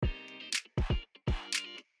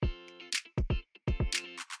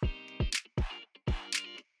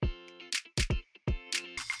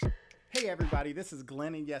Hey everybody, this is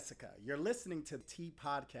Glenn and Jessica. You're listening to the Tea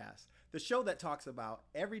Podcast, the show that talks about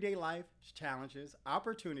everyday life, challenges,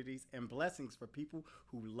 opportunities, and blessings for people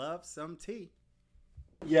who love some tea.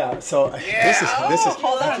 Yeah, so this is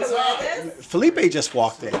Hold on. Felipe just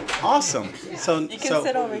walked in. Awesome. So You can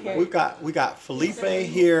sit over here. we got Felipe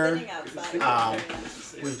here.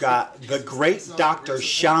 We've got the great Dr.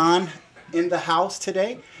 Shawn in the house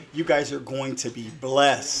today. You guys are going to be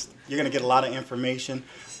blessed. You're going to get a lot of information.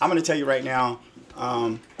 I'm going to tell you right now,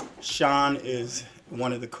 Shawn is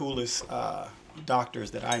one of the coolest doctors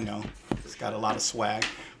that I know. He's got a lot of swag.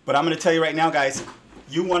 But I'm going to tell you right now, guys,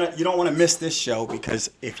 you don't want to miss this show, because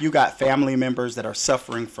if you got family members that are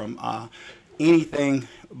suffering from anything,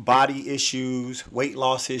 body issues, weight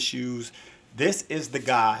loss issues, this is the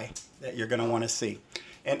guy that you're going to want to see.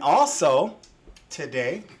 And also,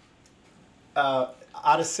 today,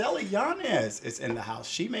 Araceli Yanez is in the house.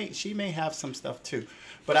 She may have some stuff too.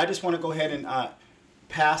 But I just want to go ahead and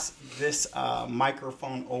pass this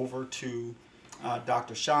microphone over to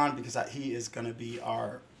Dr. Shawn, because he is going to be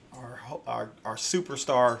our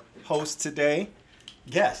superstar host today.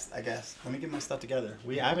 Guest, I guess. Let me get my stuff together.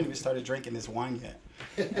 I haven't even started drinking this wine yet,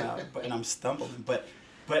 and I'm stumbling. But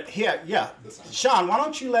yeah. Shawn, why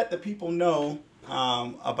don't you let the people know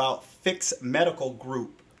about Fix Medical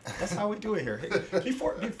Group? That's how we do it here.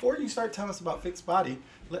 Before you start telling us about Fix Body,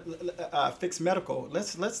 Fix Medical,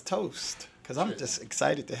 let's toast, because I'm just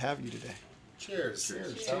excited to have you today. Cheers.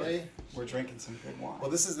 Cheers. We're drinking some good wine. Well,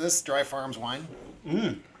 this is Dry Farms wine.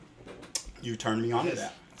 You turned me on to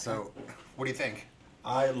that. So, what do you think?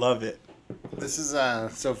 I love it. This is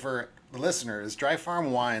so for the listeners, Dry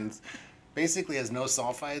Farm wines basically has no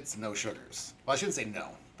sulfites, no sugars. Well, I shouldn't say no,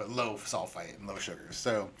 but low sulfite and low sugars.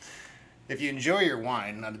 So, if you enjoy your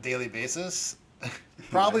wine on a daily basis,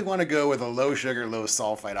 probably want to go with a low sugar, low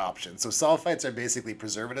sulfite option. So sulfites are basically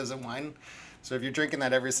preservatives in wine. So if you're drinking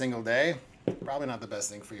that every single day, probably not the best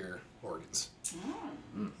thing for your organs.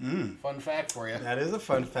 Fun fact for you. That is a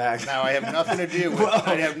fun fact. Now I have nothing to do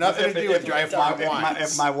with Dry Farm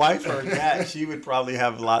wines. If my wife heard that, she would probably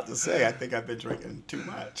have a lot to say. I think I've been drinking too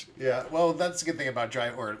much. Yeah, well, that's the good thing about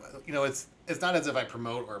it's not as if I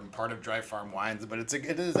promote or I'm part of Dry Farm Wines, but it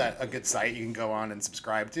is a good site you can go on and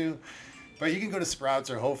subscribe to. But you can go to Sprouts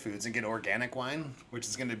or Whole Foods and get organic wine, which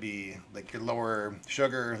is going to be like your lower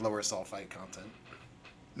sugar, lower sulfite content.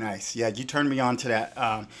 Nice. Yeah, you turned me on to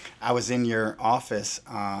that. I was in your office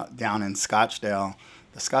down in Scottsdale,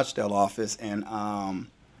 the Scottsdale office, and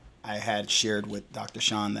I had shared with Dr.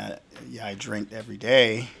 Shawn that I drink every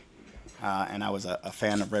day. And I was a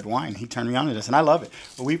fan of red wine. He turned me on to this, and I love it.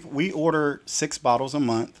 We order 6 bottles a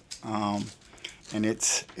month, and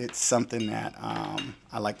it's something that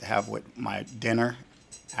I like to have with my dinner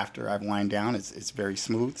after I've wind down. It's very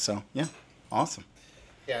smooth. So yeah, awesome.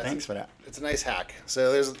 Yeah, thanks for that. It's a nice hack.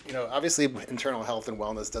 So there's obviously internal health and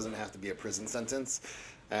wellness doesn't have to be a prison sentence.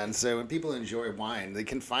 And so when people enjoy wine, they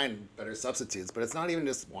can find better substitutes. But it's not even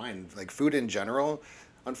just wine, like food in general.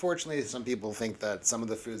 Unfortunately, some people think that some of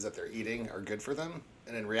the foods that they're eating are good for them,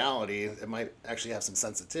 and in reality, it might actually have some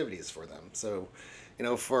sensitivities for them. So,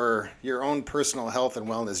 for your own personal health and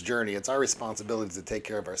wellness journey, it's our responsibility to take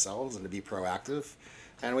care of ourselves and to be proactive,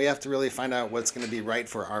 and we have to really find out what's going to be right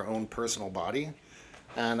for our own personal body,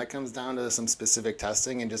 and that comes down to some specific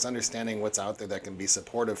testing and just understanding what's out there that can be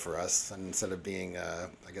supportive for us instead of being,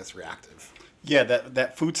 reactive. Yeah,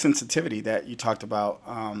 that food sensitivity that you talked about,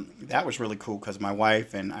 that was really cool, because my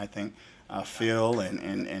wife and I think Phil and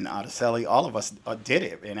Araceli, all of us did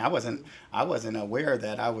it, and I wasn't aware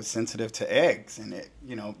that I was sensitive to eggs, and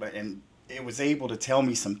it was able to tell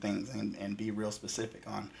me some things and be real specific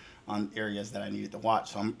on areas that I needed to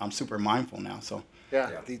watch. So I'm super mindful now. So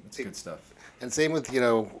it's good stuff. And same with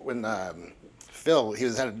when Phil, he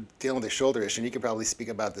was dealing with a shoulder issue, and you could probably speak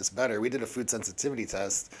about this better. We did a food sensitivity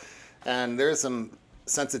test. And there's some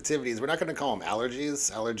sensitivities. We're not going to call them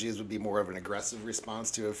allergies. Allergies would be more of an aggressive response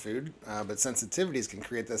to a food. But sensitivities can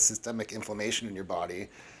create this systemic inflammation in your body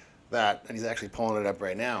and he's actually pulling it up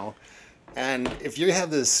right now. And if you have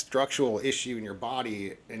this structural issue in your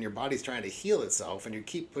body and your body's trying to heal itself and you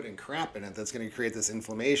keep putting crap in it that's going to create this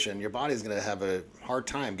inflammation, your body's going to have a hard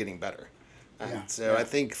time getting better. I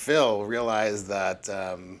think Phil realized that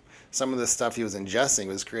some of the stuff he was ingesting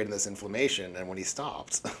was creating this inflammation, and when he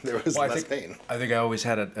stopped, there was less pain. I think I always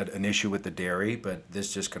had an issue with the dairy, but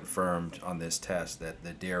this just confirmed on this test that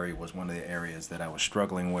the dairy was one of the areas that I was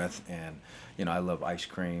struggling with. And I love ice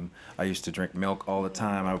cream. I used to drink milk all the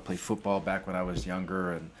time. I would play football back when I was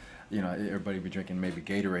younger, and everybody would be drinking maybe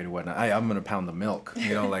Gatorade or whatnot. I'm gonna pound the milk,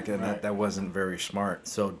 and that wasn't very smart.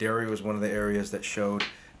 So dairy was one of the areas that showed.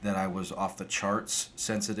 that I was off the charts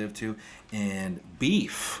sensitive to, and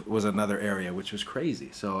beef was another area which was crazy.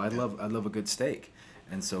 So I love a good steak,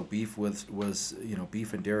 and so beef was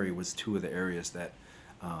beef and dairy was two of the areas that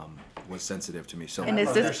was sensitive to me. So And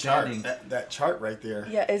is this that chart right there?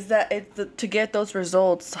 Yeah, is that to get those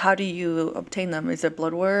results? How do you obtain them? Is it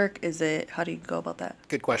blood work? How do you go about that?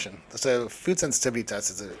 Good question. So food sensitivity test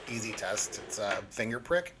is an easy test. It's a finger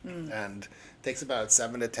prick and takes about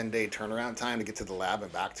 7 to 10 day turnaround time to get to the lab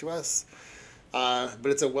and back to us. But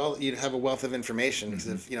it's you have a wealth of information. Because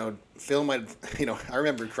if, Phil might, I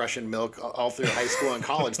remember crushing milk all through high school and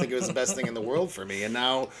college, thinking it was the best thing in the world for me. And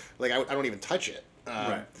now, I don't even touch it.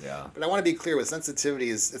 Right. Yeah. But I want to be clear with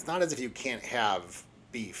sensitivity it's not as if you can't have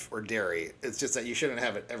beef or dairy. It's just that you shouldn't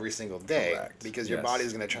have it every single day. Correct. Because your Yes. body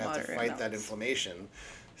is going to try to Moderate fight that amounts. inflammation.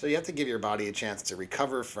 So you have to give your body a chance to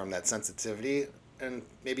recover from that sensitivity. And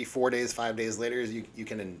maybe 4 days, 5 days later, you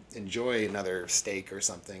can enjoy another steak or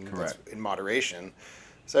something that's Correct. in moderation.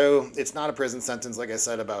 So it's not a prison sentence, like I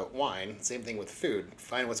said about wine. Same thing with food.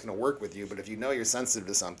 Find what's going to work with you. But if you know you're sensitive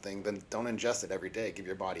to something, then don't ingest it every day. Give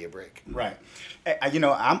your body a break. Right.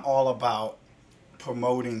 I'm all about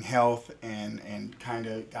promoting health and kind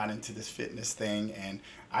of got into this fitness thing. And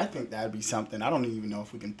I think that would be something, I don't even know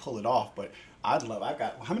if we can pull it off, but I've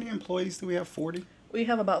got, how many employees do we have? 40? We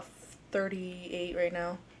have about 38 right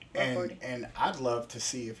now. About 40. And I'd love to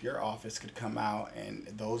see if your office could come out and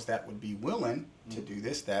those that would be willing to do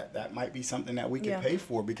this, that might be something that we could Yeah. pay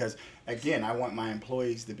for, because again, I want my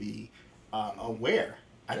employees to be aware.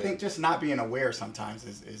 I think just not being aware sometimes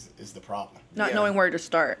is the problem. Not Yeah. knowing where to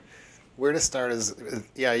start. Where to start is,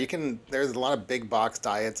 you can, there's a lot of big box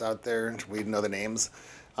diets out there. We know the names.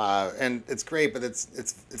 And it's great, but it's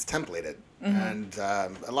templated. And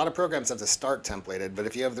a lot of programs have to start templated, but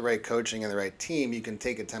if you have the right coaching and the right team, you can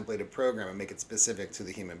take a templated program and make it specific to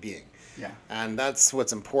the human being. Yeah. And that's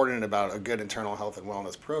what's important about a good internal health and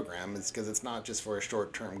wellness program, is because it's not just for a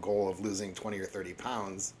short-term goal of losing 20 or 30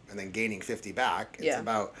 pounds and then gaining 50 back. It's Yeah.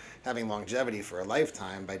 about having longevity for a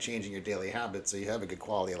lifetime by changing your daily habits so you have a good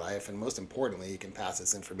quality of life, and most importantly, you can pass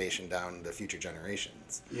this information down to future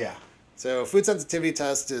generations. Yeah. So food sensitivity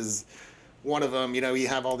test is one of them. You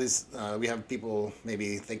have all these, we have people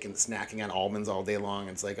maybe thinking snacking on almonds all day long.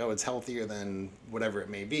 It's like, oh, it's healthier than whatever it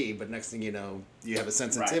may be. But next thing you know, you have a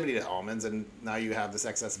sensitivity to almonds, and now you have this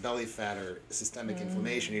excess belly fat or systemic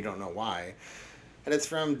inflammation. You don't know why. And it's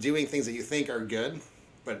from doing things that you think are good,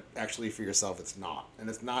 but actually for yourself it's not. And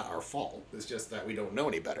it's not our fault. It's just that we don't know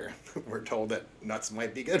any better. We're told that nuts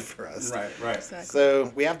might be good for us. Right. Exactly.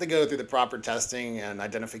 So we have to go through the proper testing and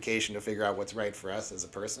identification to figure out what's right for us as a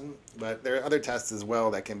person. But there are other tests as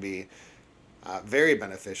well that can be very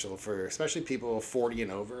beneficial for especially people 40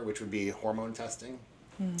 and over, which would be hormone testing,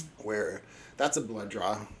 where that's a blood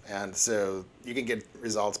draw. And so you can get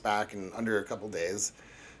results back in under a couple days.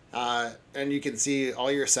 And you can see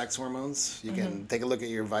all your sex hormones. You can take a look at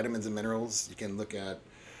your vitamins and minerals. You can look at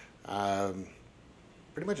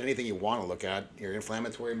pretty much anything you want to look at. Your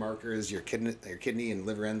inflammatory markers, your kidney and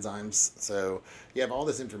liver enzymes. So you have all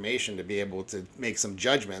this information to be able to make some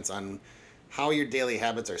judgments on how your daily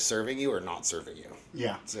habits are serving you or not serving you.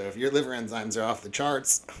 Yeah. So if your liver enzymes are off the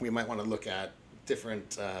charts, we might want to look at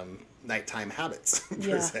different nighttime habits per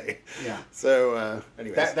Yeah. se. Yeah. So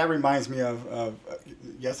anyways. That reminds me of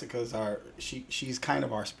Jessica's she's kind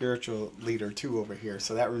of our spiritual leader too over here.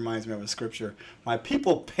 So that reminds me of a scripture. My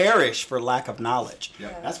people perish for lack of knowledge.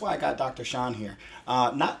 Yeah. That's why I got Dr. Shawn here.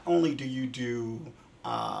 Not only do you do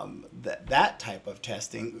that type of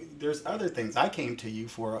testing, there's other things. I came to you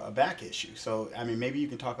for a back issue. So, I mean, maybe you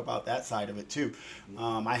can talk about that side of it too.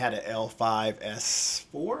 I had an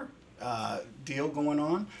L5S4 deal going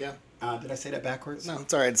on. Yeah. Did I say that backwards? No,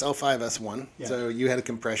 it's all right. It's L5S1. Yeah. So you had a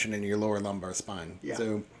compression in your lower lumbar spine. Yeah.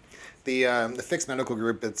 So the Fixed Medical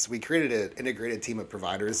Group, we created an integrated team of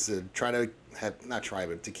providers to try to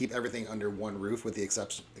but to keep everything under one roof with the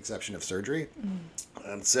exception of surgery.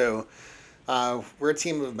 And so we're a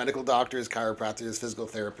team of medical doctors, chiropractors, physical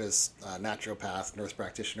therapists, naturopaths, nurse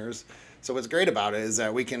practitioners. So what's great about it is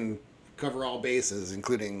that we can cover all bases,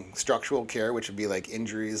 including structural care, which would be like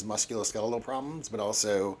injuries, musculoskeletal problems, but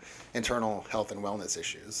also internal health and wellness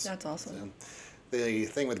issues. That's awesome. So the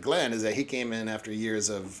thing with Glenn is that he came in after years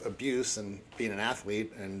of abuse and being an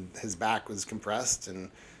athlete, and his back was compressed,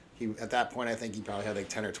 and at that point I think he probably had like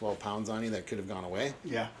 10 or 12 pounds on him that could have gone away,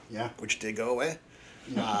 Yeah. which did go away.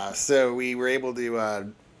 So we were able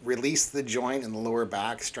to release the joint in the lower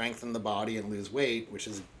back, strengthen the body, and lose weight, which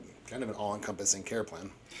is kind of an all-encompassing care plan.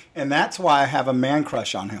 And that's why I have a man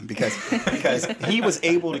crush on him because he was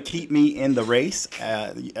able to keep me in the race.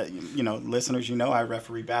 Listeners, I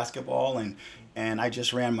referee basketball and I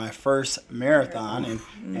just ran my first marathon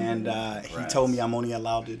and he told me I'm only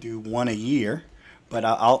allowed to do one a year. But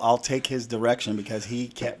I'll take his direction because he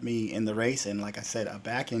kept me in the race. And like I said, a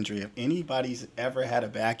back injury, if anybody's ever had a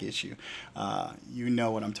back issue, you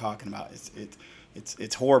know what I'm talking about.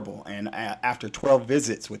 It's horrible. And after 12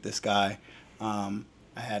 visits with this guy, I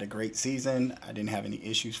had a great season. I didn't have any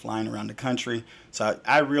issues flying around the country. So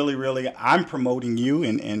I really, I'm promoting you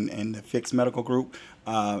in the Fixed Medical Group.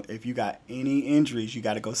 If you got any injuries, you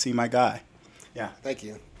got to go see my guy. Yeah. Thank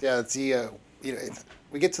you. Yeah, it's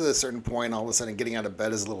we get to a certain point, all of a sudden getting out of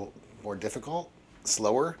bed is a little more difficult,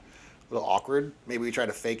 slower, a little awkward. Maybe we try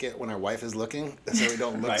to fake it when our wife is looking so we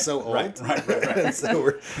don't look so old. Right. And so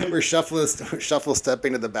we're shuffle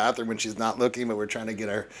stepping to the bathroom when she's not looking, but we're trying to get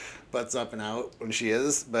our butts up and out when she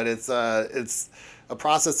is. But it's a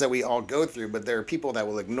process that we all go through, but there are people that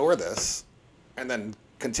will ignore this and then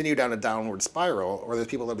continue down a downward spiral, or there's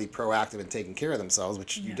people that will be proactive in taking care of themselves,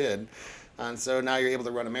 which you did. And so now you're able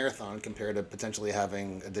to run a marathon compared to potentially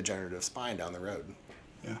having a degenerative spine down the road.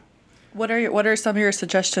 Yeah. What are some of your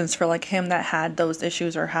suggestions for like him that had those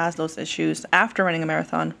issues or has those issues after running a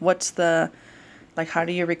marathon? How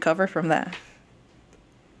do you recover from that?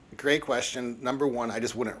 Great question. Number one, I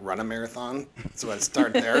just wouldn't run a marathon, so I'd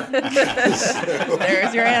start there.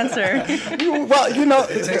 There's your answer. Well,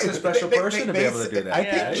 it takes a special person to be able to do that.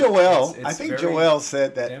 I think Joel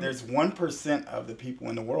said that there's 1% of the people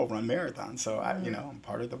in the world run marathons. So I'm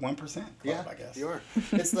part of the 1% club, I guess. You are.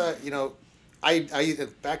 It's I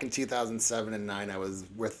back in 2007 and 2009, I was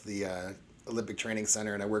with the Olympic Training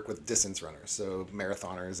Center, and I worked with distance runners, so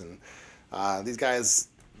marathoners, and these guys,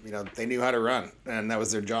 they knew how to run, and that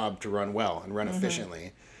was their job, to run well and run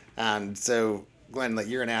efficiently. And so, Glenn,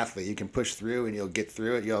 you're an athlete. You can push through and you'll get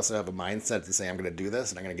through it. You also have a mindset to say, I'm going to do this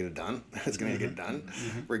and I'm going to get it done. It's going to get done,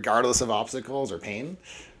 regardless of obstacles or pain.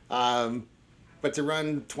 But to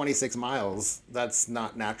run 26 miles, that's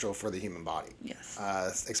not natural for the human body. Yes.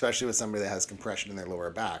 Especially with somebody that has compression in their lower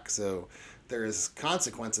back. So there's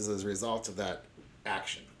consequences as a result of that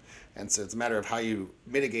action. And so it's a matter of how you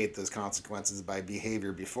mitigate those consequences by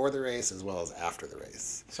behavior before the race as well as after the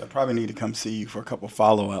race. So I probably need to come see you for a couple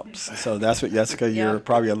follow-ups. So that's what, Jessica, you're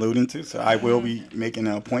probably alluding to. So I will be making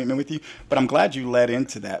an appointment with you. But I'm glad you led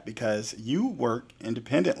into that because you work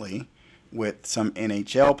independently with some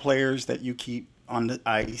NHL players that you keep on the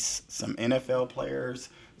ice, some NFL players.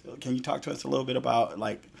 So can you talk to us a little bit about,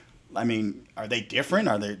 are they different?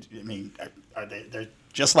 Are they're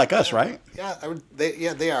just like us, right? Yeah,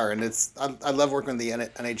 they are, and I love working with the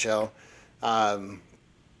NHL.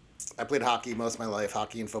 I played hockey most of my life,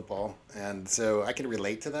 hockey and football, and so I can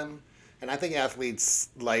relate to them. And I think athletes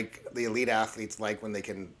the elite athletes when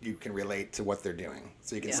you can relate to what they're doing,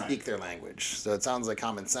 so you can speak their language. So it sounds like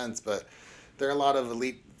common sense, but there are a lot of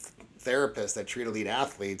elite therapists that treat elite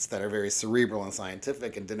athletes that are very cerebral and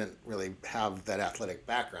scientific and didn't really have that athletic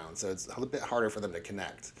background, so it's a little bit harder for them to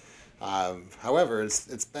connect. However,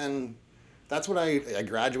 that's what I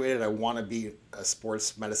graduated. I want to be a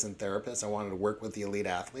sports medicine therapist. I wanted to work with the elite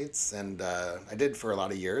athletes, and I did for a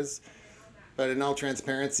lot of years. But in all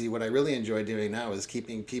transparency, what I really enjoy doing now is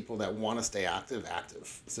keeping people that want to stay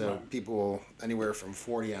active. So people anywhere from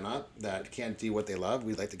 40 and up that can't do what they love,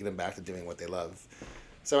 we'd like to get them back to doing what they love.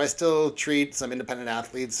 So I still treat some independent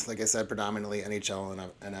athletes, like I said, predominantly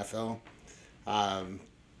NHL and NFL.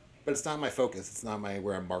 But it's not my focus. It's not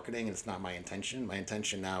where I'm marketing. It's not my intention. My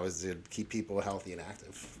intention now is to keep people healthy and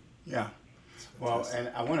active. Yeah. Well,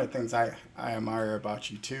 and one of the things I admire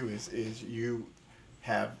about you too is you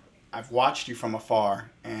have, I've watched you from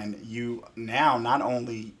afar, and you now not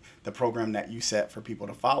only the program that you set for people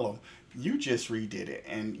to follow, you just redid it,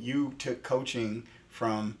 and you took coaching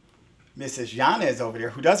from Mrs. Yanez over there,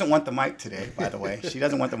 who doesn't want the mic today, by the way. She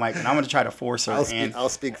doesn't want the mic, and I'm going to try to force her. I'll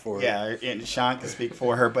speak for her. Yeah, and Shawn can speak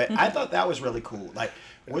for her. But I thought that was really cool.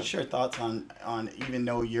 What's your thoughts on even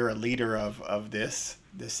though you're a leader of this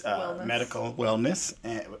medical wellness,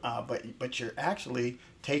 but you're actually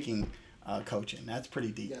taking coaching. That's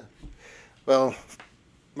pretty deep. Yeah. Well,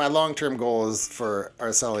 my long-term goal is for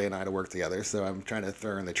Araceli and I to work together, so I'm trying to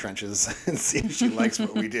throw her in the trenches and see if she likes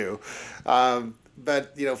what we do.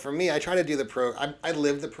 But for me, I try to do I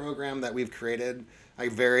live the program that we've created. I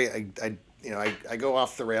go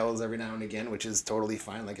off the rails every now and again, which is totally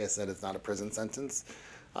fine. Like I said, it's not a prison sentence.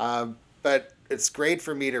 But it's great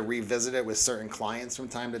for me to revisit it with certain clients from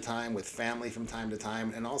time to time, with family from time to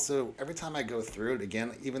time, and also every time I go through it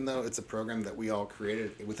again, even though it's a program that we all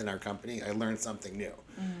created within our company, I learn something new.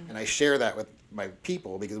 And I share that with my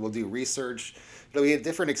people because we'll do research. It'll be a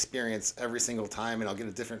different experience every single time, and I'll get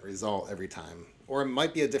a different result every time. Or it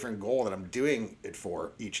might be a different goal that I'm doing it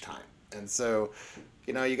for each time. And so,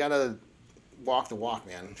 you got to walk the walk,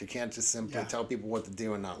 man. You can't just simply tell people what to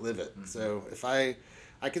do and not live it. So if I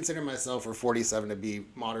consider myself for 47 to be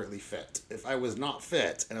moderately fit. If I was not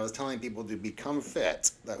fit and I was telling people to become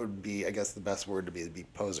fit, that would be, I guess, the best word to be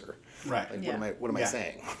poser. Right. Like, what am I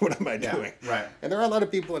saying? What am I doing? Right. And there are a lot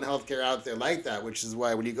of people in healthcare out there like that, which is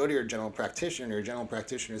why when you go to your general practitioner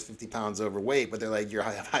is 50 pounds overweight, but they're like, you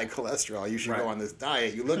have high cholesterol, you should go on this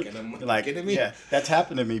diet. You look at them, like, kidding me? Yeah, that's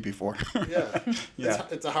happened to me before. Yeah.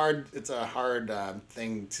 It's a hard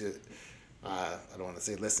thing to. I don't want to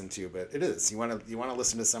say listen to, but it is. You want to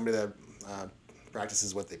listen to somebody that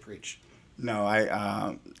practices what they preach. No,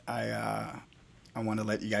 I want to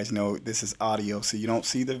let you guys know this is audio, so you don't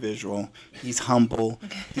see the visual. He's humble.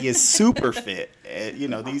 He is super fit.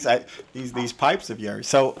 These pipes of yours.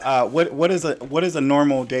 So, what does a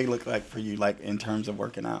normal day look like for you, like in terms of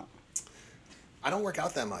working out? I don't work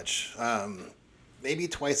out that much. Maybe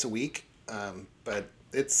twice a week, but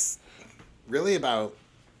it's really about.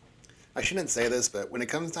 I shouldn't say this, but when it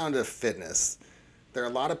comes down to fitness, there are a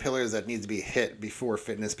lot of pillars that need to be hit before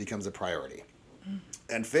fitness becomes a priority.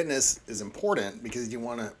 And fitness is important because you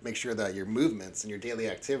want to make sure that your movements and your daily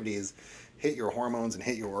activities hit your hormones and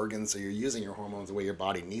hit your organs so you're using your hormones the way your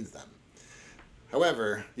body needs them.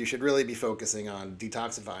 However, you should really be focusing on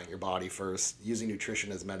detoxifying your body first, using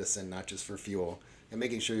nutrition as medicine, not just for fuel, and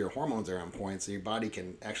making sure your hormones are on point so your body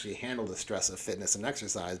can actually handle the stress of fitness and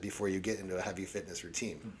exercise before you get into a heavy fitness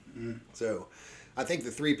routine. So I think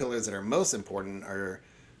the 3 pillars that are most important are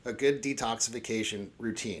a good detoxification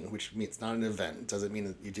routine, which means it's not an event. It doesn't mean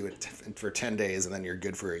that you do it for 10 days and then you're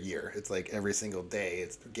good for a year. It's like every single day,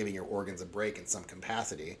 it's giving your organs a break in some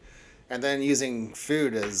capacity. And then using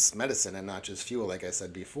food as medicine and not just fuel, like I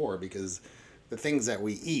said before, because the things that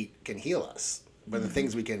we eat can heal us, but the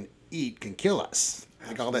things we can eat can kill us.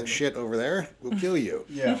 Like all that shit over there will kill you.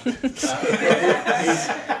 Yeah.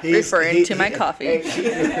 Referring to my coffee.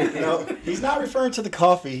 No, he's not referring to the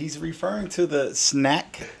coffee. He's referring to the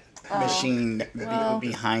snack machine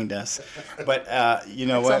behind us. But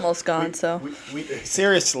it's almost gone. We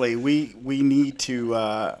seriously, we need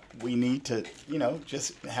to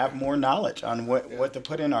just have more knowledge on what to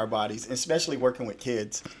put in our bodies, especially working with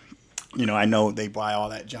kids. I know they buy all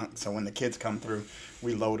that junk, so when the kids come through,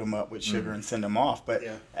 we load them up with sugar and send them off. But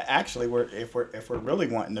actually, if we're really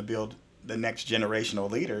wanting to build the next generational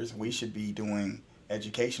leaders, we should be doing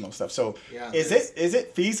educational stuff. So, is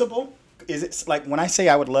it feasible? Is it like when I say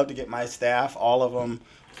I would love to get my staff, all of them,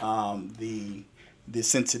 the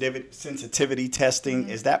sensitivity testing?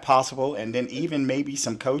 Is that possible? And then even maybe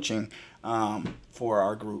some coaching for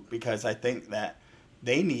our group, because I think that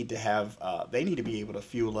they need to be able to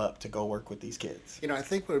fuel up to go work with these kids. I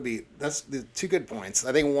think that's the 2 good points.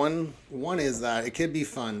 I think one is that it could be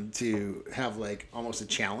fun to have like almost a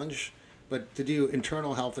challenge, but to do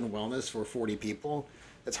internal health and wellness for 40 people,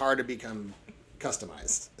 it's hard to become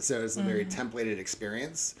customized. So it's a very templated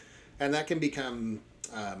experience, and that can become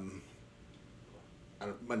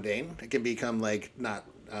mundane. It can become like not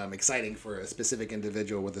exciting for a specific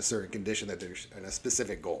individual with a certain condition that they're in a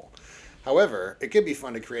specific goal. However, it could be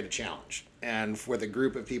fun to create a challenge, and for the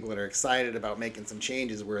group of people that are excited about making some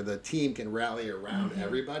changes where the team can rally around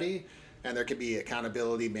everybody, and there could be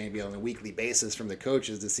accountability maybe on a weekly basis from the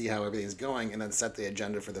coaches to see how everything's going, and then set the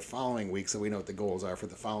agenda for the following week so we know what the goals are for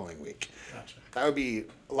the following week. Gotcha. That would be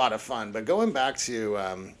a lot of fun. But going back to,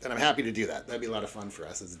 and I'm happy to do that. That'd be a lot of fun for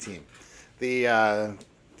us as a team. The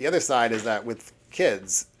other side is that with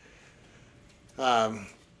kids,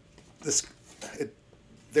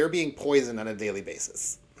 they're being poisoned on a daily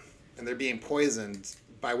basis, and they're being poisoned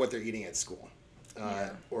by what they're eating at school,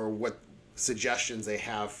 or what suggestions they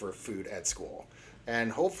have for food at school. And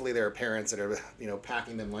hopefully there are parents that are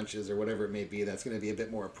packing them lunches or whatever it may be that's going to be a bit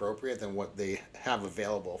more appropriate than what they have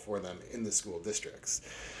available for them in the school districts.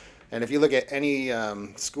 And if you look at any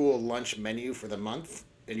school lunch menu for the month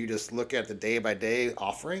and you just look at the day-by-day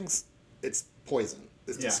offerings, it's poison.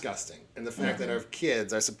 It's disgusting. And the fact that our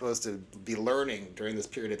kids are supposed to be learning during this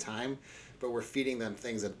period of time, but we're feeding them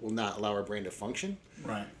things that will not allow our brain to function.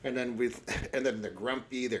 Right. And then they're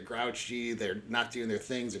grumpy, they're grouchy, they're not doing their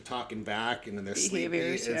things, they're talking back, and then they're sleepy.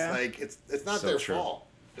 It's like it's not their fault.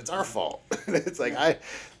 It's our fault. It's like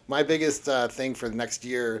my biggest thing for the next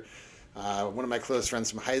year One of my close friends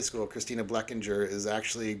from high school, Christina Bleckinger, has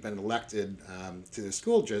actually been elected to the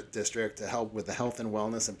school district to help with the health and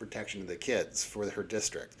wellness and protection of the kids for her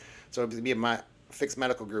district. So it'd be my Fixed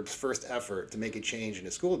Medical Group's first effort to make a change in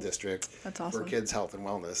a school district That's awesome. for kids' health and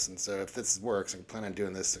wellness. And so if this works, I plan on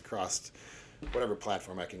doing this across whatever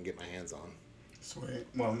platform I can get my hands on. Sweet.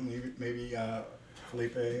 Well, maybe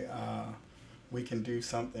Felipe, we can do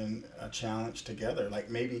something, a challenge together. Like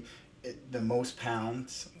maybe the most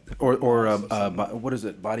pounds. Or what is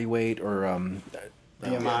it? Body weight or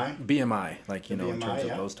BMI. BMI, like in BMI, terms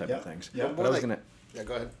yeah. of those type Yeah. of things. Yeah. But I was gonna. Yeah,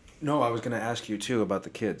 go ahead. No, I was going to ask you too about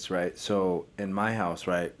the kids, right? So in my house,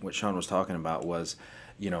 right, what Shawn was talking about was,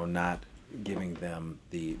 not giving them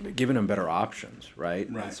better options, right?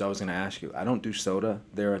 Right. And so I was going to ask you, I don't do soda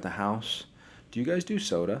there at the house. Do you guys do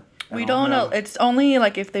soda? We don't know. It's only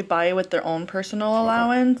like if they buy it with their own personal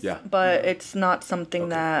allowance. Yeah. But it's not something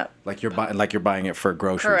that. Like you're buying it for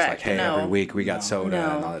groceries. Correct, Like, hey, no. every week we got No. soda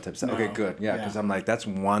No. and all that type of stuff. No. Okay, good. Yeah, because Yeah. I'm like, that's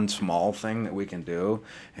one small thing that we can do.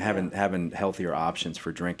 Having healthier options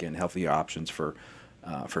for drinking, healthier options for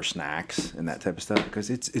snacks and that type of stuff. Because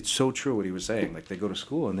it's so true what he was saying. Like they go to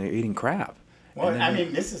school and they're eating crap. Well, And then I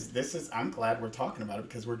mean, this is. I'm glad we're talking about it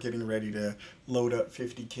because we're getting ready to load up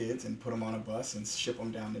 50 kids and put them on a bus and ship them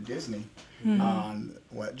down to Disney on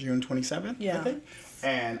June 27th. I Yeah. think.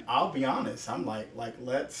 And I'll be honest, I'm like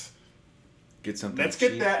let's get something. get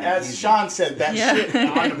cheap that, and as easy. Shawn said, that Yeah. shit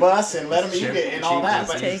on the bus and let them eat Cheap- it and all cheap that. is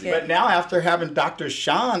But, Take it. but now after having Dr.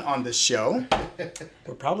 Shawn on the show,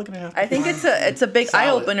 we're probably gonna have to. I think find it's a big eye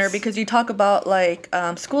salads. opener because you talk about like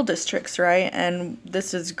school districts, right? And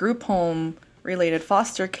this is group home related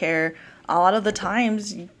foster care. A lot of the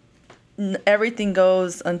times, everything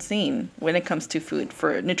goes unseen when it comes to food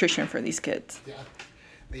for nutrition for these kids.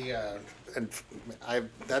 Yeah,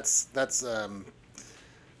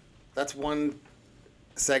 that's one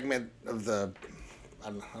segment of the. I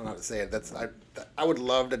don't know how to say it. I would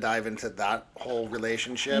love to dive into that whole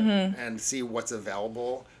relationship and see what's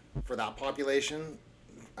available for that population.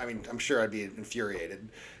 I mean, I'm sure I'd be infuriated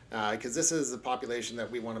because this is the population that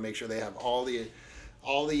we want to make sure they have all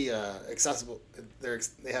the accessible.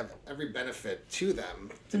 They have every benefit to them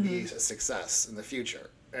to be a success in the future.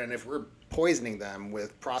 And if we're poisoning them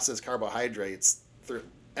with processed carbohydrates through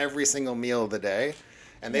every single meal of the day,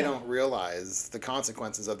 and they don't realize the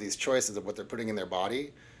consequences of these choices of what they're putting in their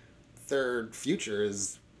body, their future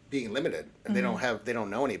is being limited, and they don't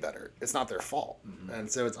know any better. It's not their fault, and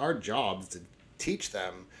so it's our job to teach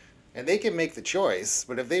them, and they can make the choice.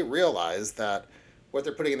 But if they realize that what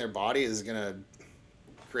they're putting in their body is going to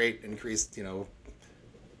create increased,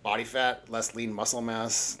 body fat, less lean muscle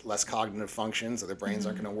mass, less cognitive function, so their brains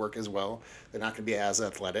aren't going to work as well. They're not going to be as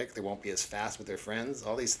athletic. They won't be as fast with their friends.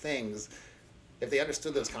 All these things, if they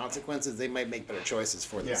understood those consequences, they might make better choices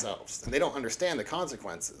for themselves. And they don't understand the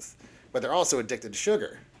consequences, but they're also addicted to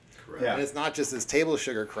sugar. Yeah. And it's not just this table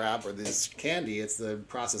sugar crap or this candy, it's the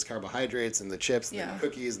processed carbohydrates and the chips and the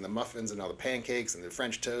cookies and the muffins and all the pancakes and the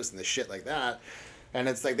French toast and the shit like that. And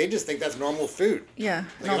it's like they just think that's normal food. Yeah.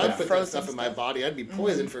 Like if I put that stuff in my body, I'd be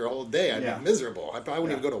poisoned for a whole day. I'd be miserable. I probably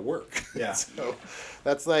wouldn't even go to work. Yeah. So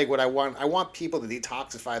that's like what I want. I want people to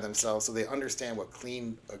detoxify themselves so they understand what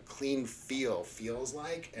a clean feel feels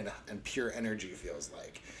like and pure energy feels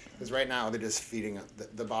like. Because right now they're just feeding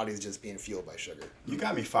the body's just being fueled by sugar. You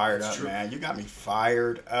got me fired up, man. You got me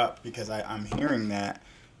fired up because I'm hearing that,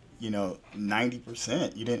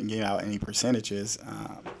 90%. You didn't give out any percentages,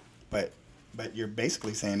 but you're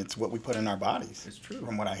basically saying it's what we put in our bodies. It's true.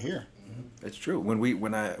 From what I hear. It's true.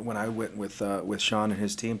 When I went with Shawn and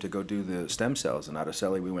his team to go do the stem cells in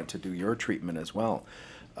Otticelli, we went to do your treatment as well.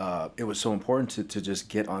 It was so important to just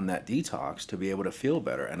get on that detox to be able to feel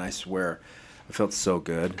better. And I swear, I felt so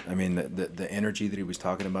good. I mean, the energy that he was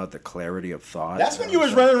talking about, the clarity of thought. That's when you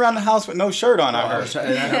was running around the house with no shirt on, I heard.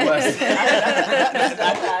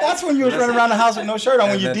 That's when you was running around the house with no shirt on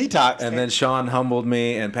when you detoxed. And then Shawn humbled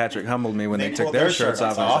me and Patrick humbled me when they took pulled their their shirts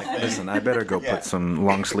shirts off. I was off. like, listen, I better go put some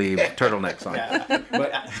long sleeve turtlenecks on.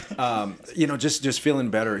 But just feeling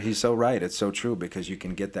better. He's so right. It's so true because you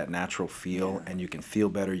can get that natural feel and you can feel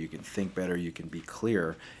better. You can think better. You can be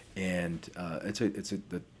clear. And it's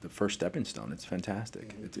the first stepping stone. It's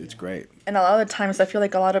fantastic. It's great. And a lot of times I feel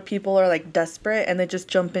like a lot of people are like desperate and they just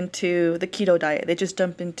jump into the keto diet. They just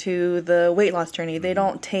jump into the weight loss journey. They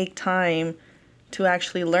don't take time to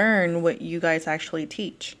actually learn what you guys actually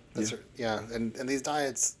teach. That's right. Yeah, and these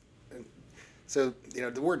diets. So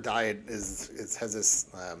the word diet has this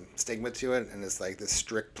stigma to it, and it's like this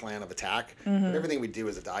strict plan of attack. But everything we do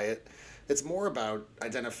is a diet. It's more about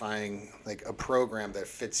identifying like a program that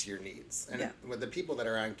fits your needs. And with the people that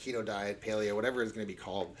are on keto diet, paleo, whatever it's going to be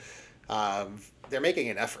called, they're making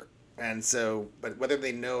an effort. And so, but whether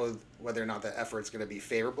they know whether or not that effort's going to be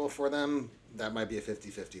favorable for them, that might be a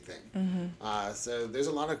 50-50 thing. So there's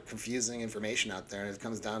a lot of confusing information out there, and it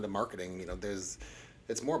comes down to marketing.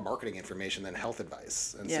 It's more marketing information than health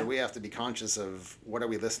advice. And so we have to be conscious of what are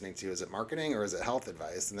we listening to? Is it marketing or is it health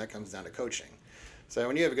advice? And that comes down to coaching. So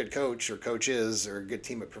when you have a good coach or coaches or a good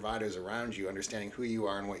team of providers around you, understanding who you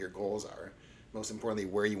are and what your goals are, most importantly,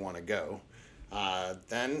 where you want to go,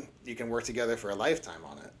 then you can work together for a lifetime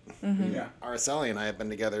on it. Yeah. Araceli and I have been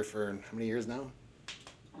together for how many years now?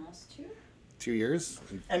 Almost 2. 2 years.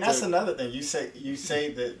 And that's another thing. You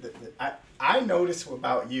say that I notice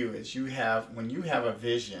about you is when you have a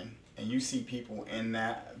vision and you see people in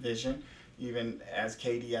that vision. Even as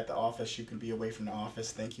Katie at the office, you can be away from the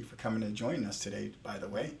office. Thank you for coming and joining us today, by the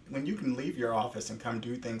way. When you can leave your office and come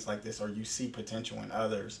do things like this, or you see potential in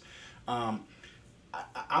others, I'm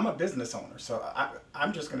a business owner, so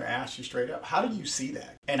I'm just going to ask you straight up, how do you see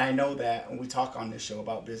that? And I know that when we talk on this show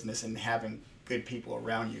about business and having good people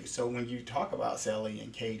around you, so when you talk about Sally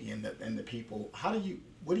and Katie and the people,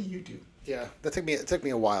 what do you do? Yeah, it took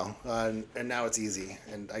me a while, and now it's easy.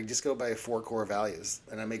 And I just go by 4 core values,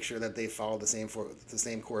 and I make sure that they follow the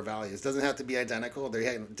same core values. It doesn't have to be identical. They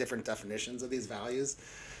have different definitions of these values,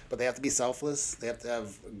 but they have to be selfless. They have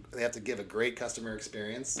to give a great customer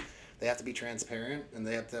experience. They have to be transparent, and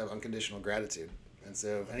they have to have unconditional gratitude. And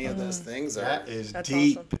so any of those things That's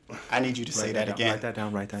deep. Awesome. I need you to say that again. Write that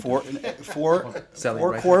down.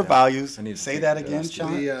 4 core values. I need to say that again,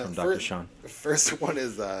 Shawn. From Dr. Shawn. The first one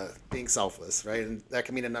is being selfless, right? And that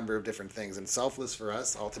can mean a number of different things. And selfless for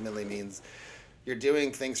us ultimately means you're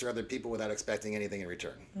doing things for other people without expecting anything in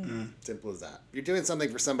return. Simple as that. You're doing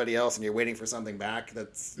something for somebody else and you're waiting for something back.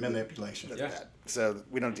 That's manipulation. That's bad. So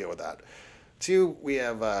we don't deal with that. 2, we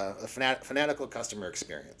have a fanatical customer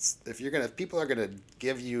experience. If people are gonna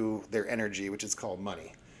give you their energy, which is called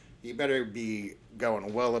money, you better be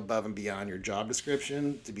going well above and beyond your job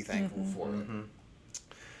description to be thankful for it.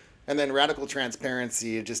 And then radical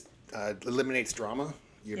transparency, it just eliminates drama.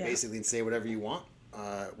 You basically can say whatever you want.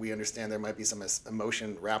 We understand there might be some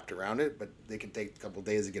emotion wrapped around it, but they can take a couple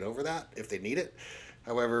days to get over that if they need it.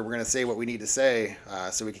 However, we're gonna say what we need to say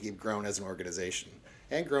so we can keep growing as an organization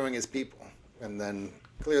and growing as people. And then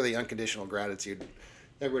clearly unconditional gratitude.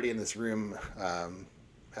 Everybody in this room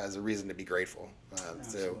has a reason to be grateful.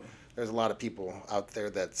 So there's a lot of people out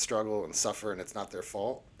there that struggle and suffer, and it's not their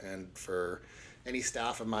fault. And for any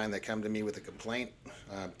staff of mine that come to me with a complaint,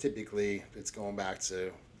 typically it's going back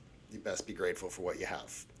to you best be grateful for what you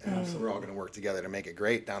have. And so we're all going to work together to make it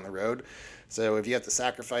great down the road. So if you have to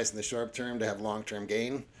sacrifice in the short term to have long-term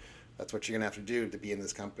gain, that's what you're going to have to do to be in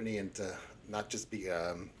this company and to not just be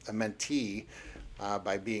a mentee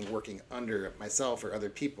by working under myself or other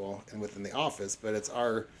people and within the office, but it's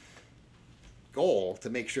our goal to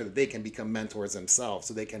make sure that they can become mentors themselves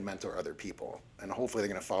so they can mentor other people. And hopefully they're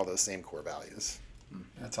going to follow those same core values.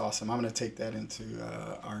 That's awesome. I'm going to take that into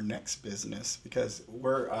our next business because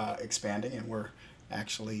we're expanding and we're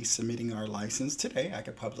actually submitting our license today. I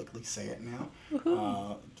could publicly say it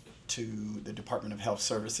now to the Department of Health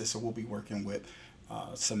Services. So we'll be working with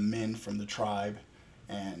some men from the tribe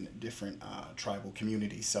and different tribal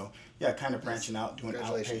communities. So yeah, kind of branching out, doing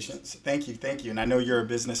outpatients. Thank you. And I know you're a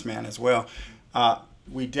businessman as well.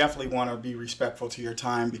 We definitely want to be respectful to your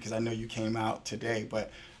time because I know you came out today, but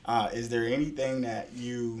is there anything that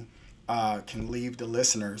you can leave the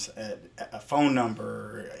listeners, a phone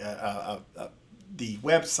number, the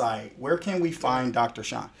website? Where can we find Dr.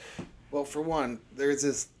 Shawn? Well, for one, there's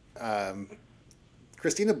this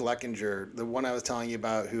Christina Bleckinger, the one I was telling you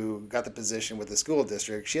about who got the position with the school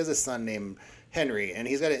district. She has a son named Henry, and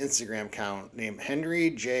he's got an Instagram account named Henry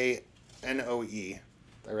J Noe. Is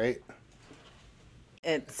that right?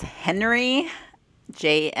 It's Henry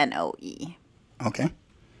Jnoe. Okay.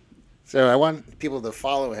 So I want people to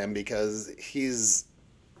follow him because he's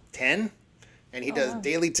 10 and he does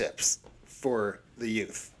daily tips for the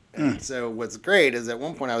youth. And so what's great is at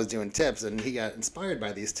one point I was doing tips and he got inspired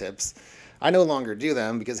by these tips. I no longer do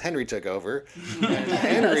them because Henry took over. And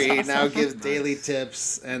Henry now gives daily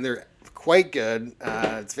tips and they're quite good.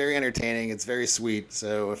 It's very entertaining. It's very sweet.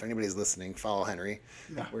 So if anybody's listening, follow Henry.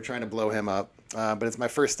 Yeah. We're trying to blow him up. But it's my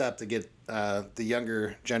first step to get the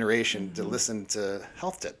younger generation to listen to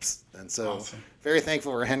health tips. And so very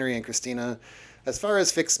thankful for Henry and Christina. As far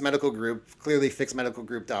as Fix Medical Group, clearly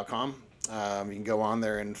fixmedicalgroup.com. You can go on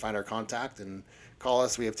there and find our contact and call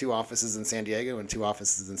us. We have 2 offices in San Diego and 2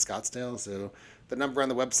 offices in Scottsdale. So the number on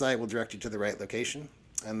the website will direct you to the right location.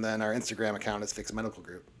 And then our Instagram account is Fix Medical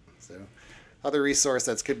Group. So Other resource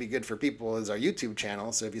that could be good for people is our YouTube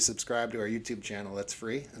channel. So if you subscribe to our YouTube channel, that's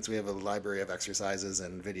free. And so we have a library of exercises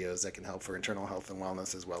and videos that can help for internal health and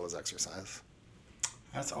wellness as well as exercise.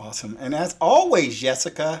 That's awesome. And as always,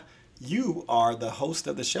 Jessica, you are the host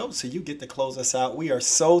of the show, so you get to close us out. We are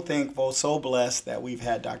so thankful, so blessed that we've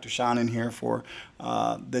had Dr. Shawn in here for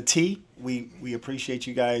the tea. We appreciate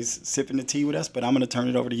you guys sipping the tea with us, but I'm going to turn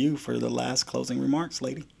it over to you for the last closing remarks,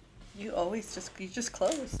 lady. You always just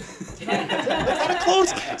close. Gotta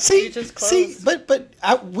close. See, just close. see, but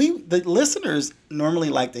the listeners normally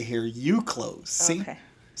like to hear you close. See, Okay.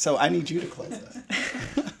 so I need you to close us.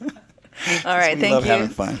 All right, We thank love you. having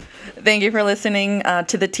fun. Thank you for listening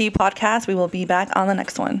to the Tea Podcast. We will be back on the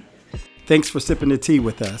next one. Thanks for sipping the tea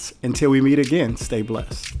with us. Until we meet again, stay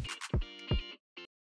blessed.